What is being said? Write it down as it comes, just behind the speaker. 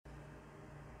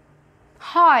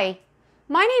Hi,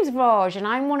 my name's Raj and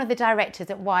I'm one of the directors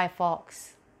at WireFox.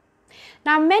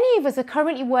 Now, many of us are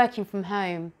currently working from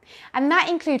home, and that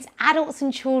includes adults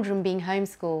and children being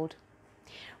homeschooled.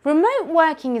 Remote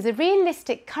working is a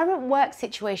realistic current work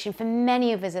situation for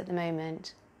many of us at the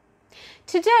moment.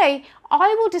 Today,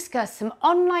 I will discuss some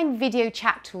online video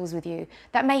chat tools with you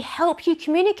that may help you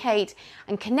communicate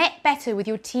and connect better with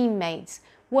your teammates,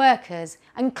 workers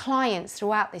and clients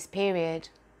throughout this period.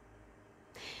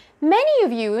 Many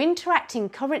of you are interacting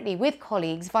currently with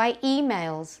colleagues via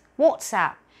emails,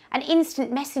 WhatsApp and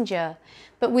instant messenger,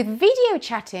 but with video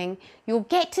chatting, you'll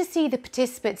get to see the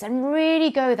participants and really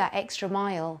go that extra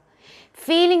mile,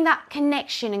 feeling that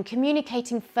connection and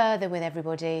communicating further with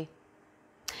everybody.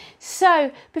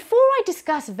 So, before I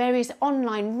discuss various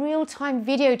online real-time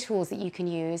video tools that you can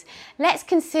use, let's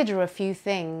consider a few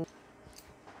things.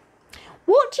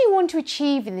 What do you want to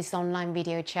achieve in this online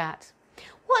video chat?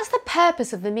 What's the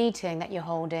purpose of the meeting that you're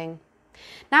holding?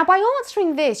 Now, by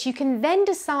answering this, you can then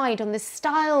decide on the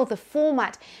style, the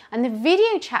format and the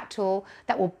video chat tool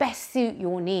that will best suit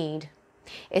your need.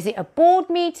 Is it a board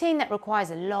meeting that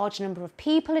requires a large number of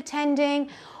people attending?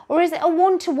 Or is it a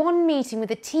one-to-one meeting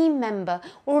with a team member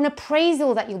or an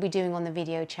appraisal that you'll be doing on the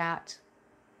video chat?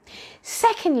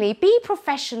 Secondly, be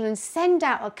professional and send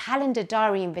out a calendar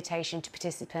diary invitation to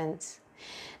participants.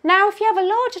 Now, if you have a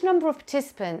large number of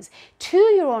participants to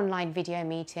your online video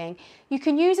meeting, you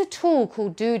can use a tool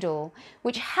called Doodle,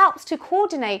 which helps to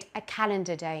coordinate a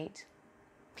calendar date.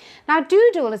 Now,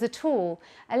 Doodle as a tool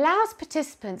allows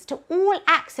participants to all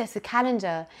access a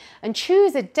calendar and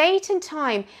choose a date and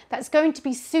time that's going to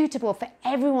be suitable for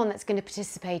everyone that's going to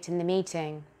participate in the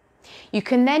meeting. You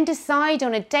can then decide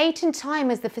on a date and time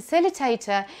as the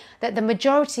facilitator that the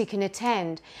majority can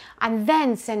attend and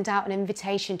then send out an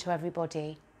invitation to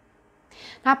everybody.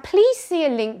 Now, please see a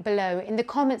link below in the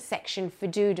comments section for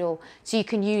Doodle so you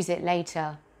can use it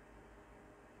later.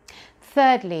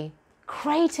 Thirdly,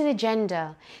 create an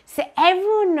agenda so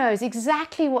everyone knows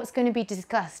exactly what's going to be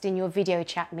discussed in your video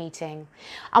chat meeting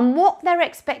and what their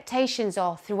expectations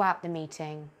are throughout the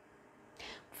meeting.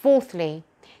 Fourthly,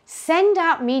 send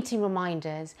out meeting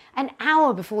reminders an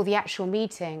hour before the actual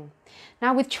meeting.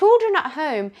 Now, with children at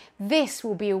home, this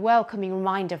will be a welcoming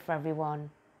reminder for everyone.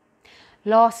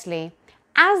 Lastly,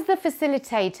 as the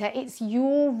facilitator, it's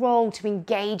your role to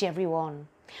engage everyone.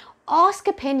 Ask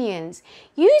opinions.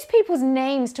 Use people's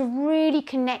names to really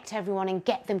connect everyone and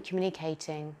get them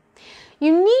communicating.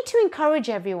 You need to encourage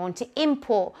everyone to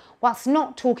input whilst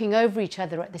not talking over each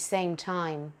other at the same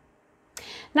time.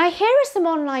 Now, here are some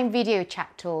online video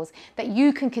chat tools that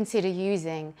you can consider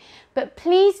using, but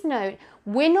please note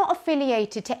we're not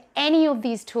affiliated to any of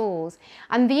these tools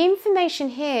and the information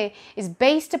here is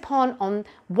based upon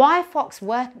WireFox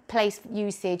workplace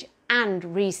usage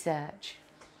and research.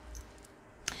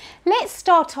 Let's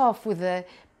start off with the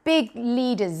big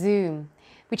leader Zoom,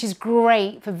 which is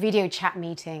great for video chat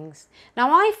meetings. Now,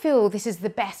 I feel this is the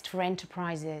best for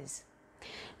enterprises.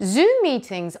 Zoom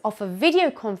meetings offer video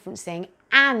conferencing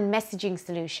and messaging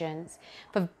solutions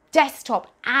for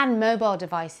desktop and mobile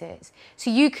devices, so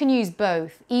you can use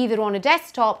both, either on a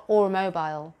desktop or a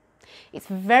mobile. It's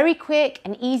very quick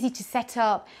and easy to set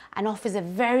up and offers a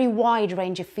very wide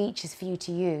range of features for you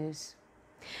to use.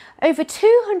 Over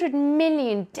 200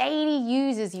 million daily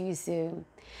users use Zoom,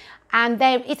 and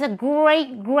it's a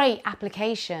great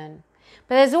application.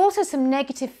 But there's also some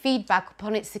negative feedback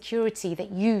upon its security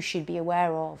that you should be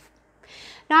aware of.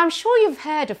 Now, I'm sure you've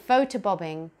heard of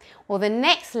photobombing. Well, the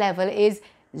next level is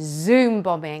Zoom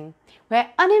bombing,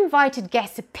 where uninvited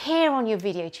guests appear on your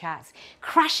video chats,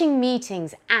 crashing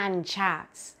meetings and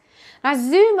chats. Now,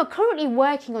 Zoom are currently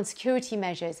working on security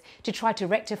measures to try to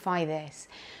rectify this.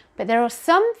 But there are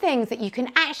some things that you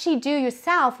can actually do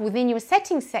yourself within your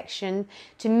settings section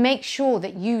to make sure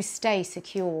that you stay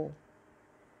secure.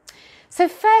 So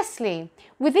firstly,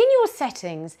 within your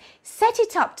settings, set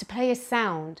it up to play a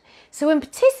sound. So when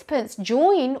participants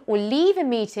join or leave a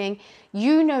meeting,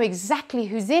 you know exactly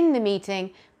who's in the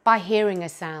meeting by hearing a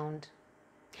sound.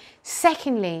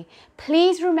 Secondly,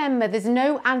 please remember there's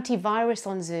no antivirus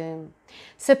on Zoom.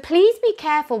 So please be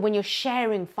careful when you're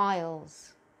sharing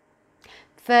files.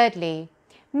 Thirdly,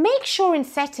 make sure in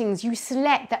settings you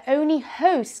select that only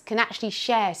hosts can actually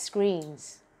share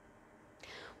screens.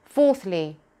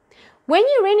 Fourthly, when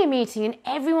you're in a meeting and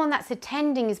everyone that's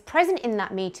attending is present in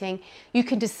that meeting, you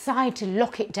can decide to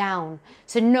lock it down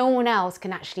so no one else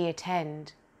can actually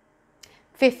attend.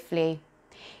 Fifthly,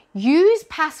 use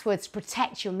passwords to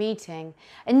protect your meeting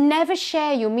and never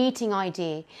share your meeting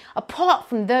ID apart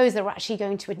from those that are actually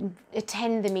going to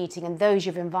attend the meeting and those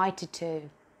you've invited to.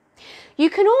 You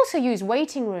can also use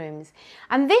waiting rooms,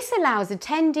 and this allows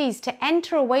attendees to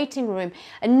enter a waiting room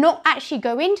and not actually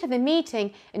go into the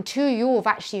meeting until you've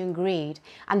actually agreed,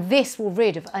 and this will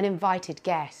rid of uninvited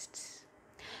guests.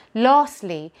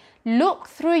 Lastly, look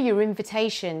through your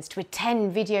invitations to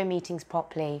attend video meetings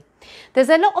properly. There's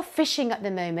a lot of phishing at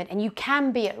the moment, and you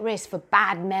can be at risk for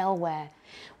bad malware,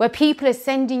 where people are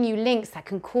sending you links that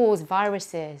can cause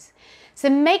viruses. So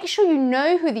make sure you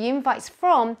know who the invite's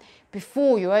from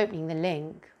before you're opening the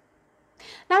link.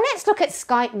 Now let's look at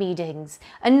Skype meetings,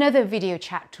 another video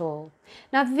chat tool.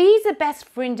 Now these are best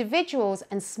for individuals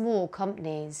and small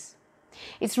companies.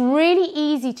 It's really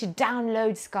easy to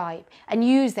download Skype and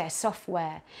use their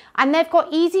software, and they've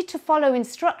got easy to follow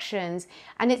instructions,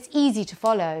 and it's easy to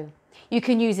follow. You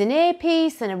can use an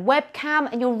earpiece and a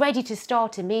webcam and you're ready to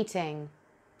start a meeting.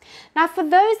 Now for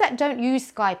those that don't use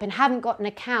Skype and haven't got an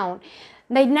account,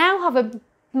 they now have a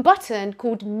button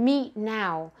called Meet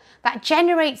Now that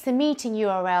generates the meeting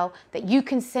URL that you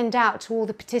can send out to all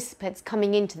the participants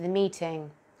coming into the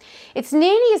meeting. It's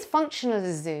nearly as functional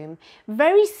as Zoom,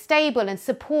 very stable and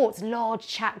supports large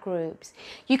chat groups.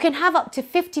 You can have up to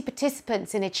 50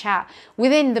 participants in a chat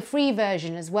within the free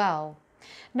version as well.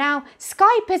 Now,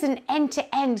 Skype isn't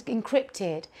end-to-end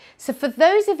encrypted, so for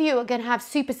those of you who are going to have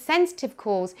super sensitive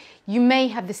calls, you may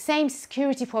have the same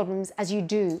security problems as you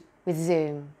do with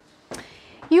Zoom.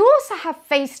 You also have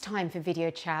FaceTime for video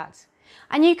chat,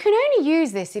 and you can only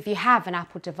use this if you have an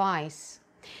Apple device.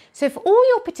 So if all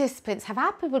your participants have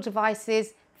Apple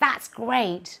devices, that's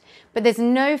great, but there's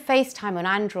no FaceTime on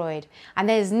Android, and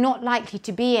there's not likely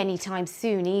to be anytime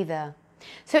soon either.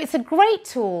 So it's a great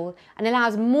tool and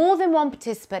allows more than one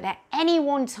participant at any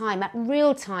one time, at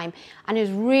real time, and is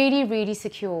really, really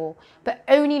secure, but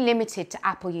only limited to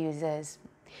Apple users.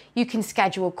 You can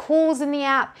schedule calls in the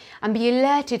app and be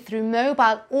alerted through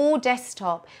mobile or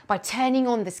desktop by turning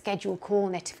on the schedule call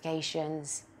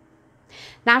notifications.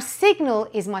 Now Signal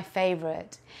is my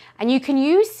favourite, and you can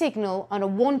use Signal on a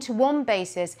one-to-one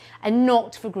basis and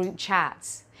not for group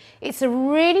chats. It's a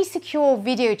really secure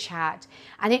video chat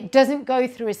and it doesn't go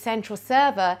through a central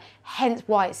server, hence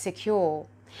why it's secure.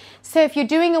 So if you're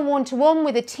doing a one-to-one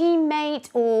with a teammate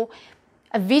or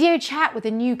a video chat with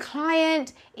a new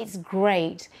client, it's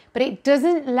great, but it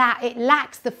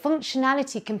lacks the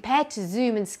functionality compared to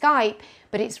Zoom and Skype,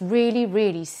 but it's really,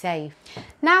 really safe.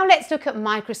 Now let's look at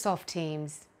Microsoft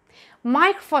Teams.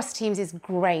 Microsoft Teams is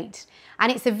great,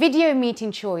 and it's a video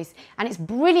meeting choice, and it's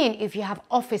brilliant if you have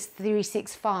Office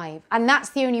 365, and that's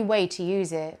the only way to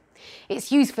use it.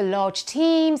 It's used for large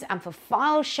teams and for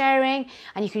file sharing,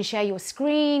 and you can share your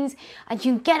screens, and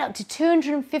you can get up to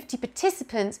 250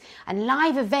 participants, and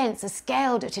live events are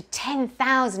scaled up to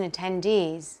 10,000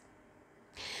 attendees.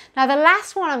 Now the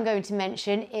last one I'm going to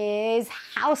mention is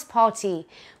House Party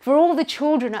for all the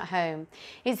children at home.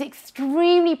 It's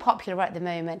extremely popular at the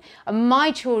moment, and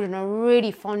my children are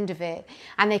really fond of it,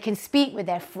 and they can speak with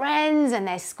their friends and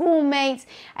their schoolmates,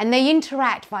 and they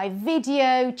interact via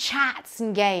video, chats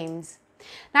and games.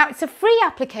 Now it's a free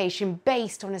application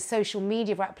based on a social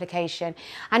media application,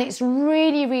 and it's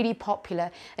really, really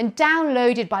popular and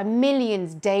downloaded by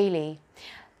millions daily.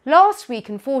 Last week,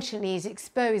 unfortunately, it was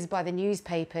exposed by the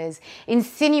newspapers,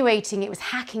 insinuating it was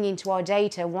hacking into our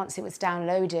data once it was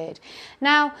downloaded.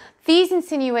 Now, these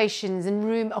insinuations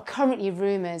are currently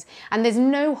rumours, and there's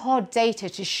no hard data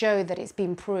to show that it's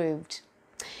been proved.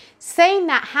 Saying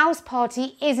that, House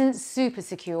Party isn't super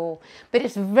secure, but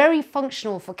it's very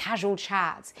functional for casual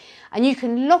chats, and you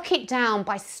can lock it down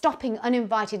by stopping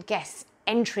uninvited guests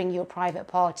entering your private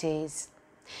parties.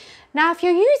 Now, if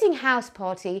you're using House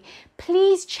Party,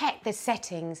 please check the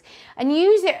settings and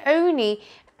use it only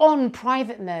on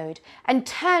private mode and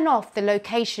turn off the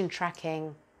location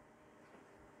tracking.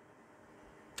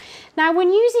 Now,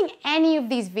 when using any of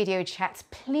these video chats,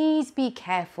 please be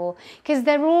careful because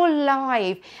they're all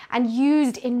live and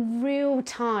used in real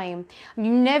time.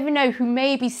 You never know who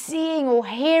may be seeing or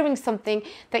hearing something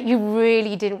that you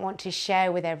really didn't want to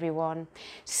share with everyone.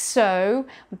 So,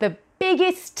 the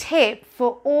biggest tip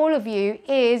for all of you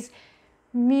is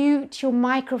mute your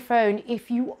microphone if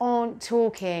you aren't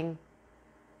talking.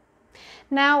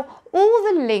 Now, all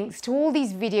the links to all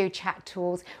these video chat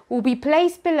tools will be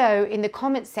placed below in the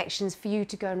comment sections for you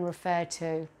to go and refer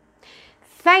to.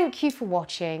 Thank you for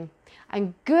watching,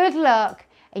 and good luck,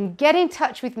 and get in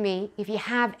touch with me if you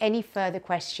have any further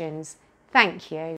questions. Thank you.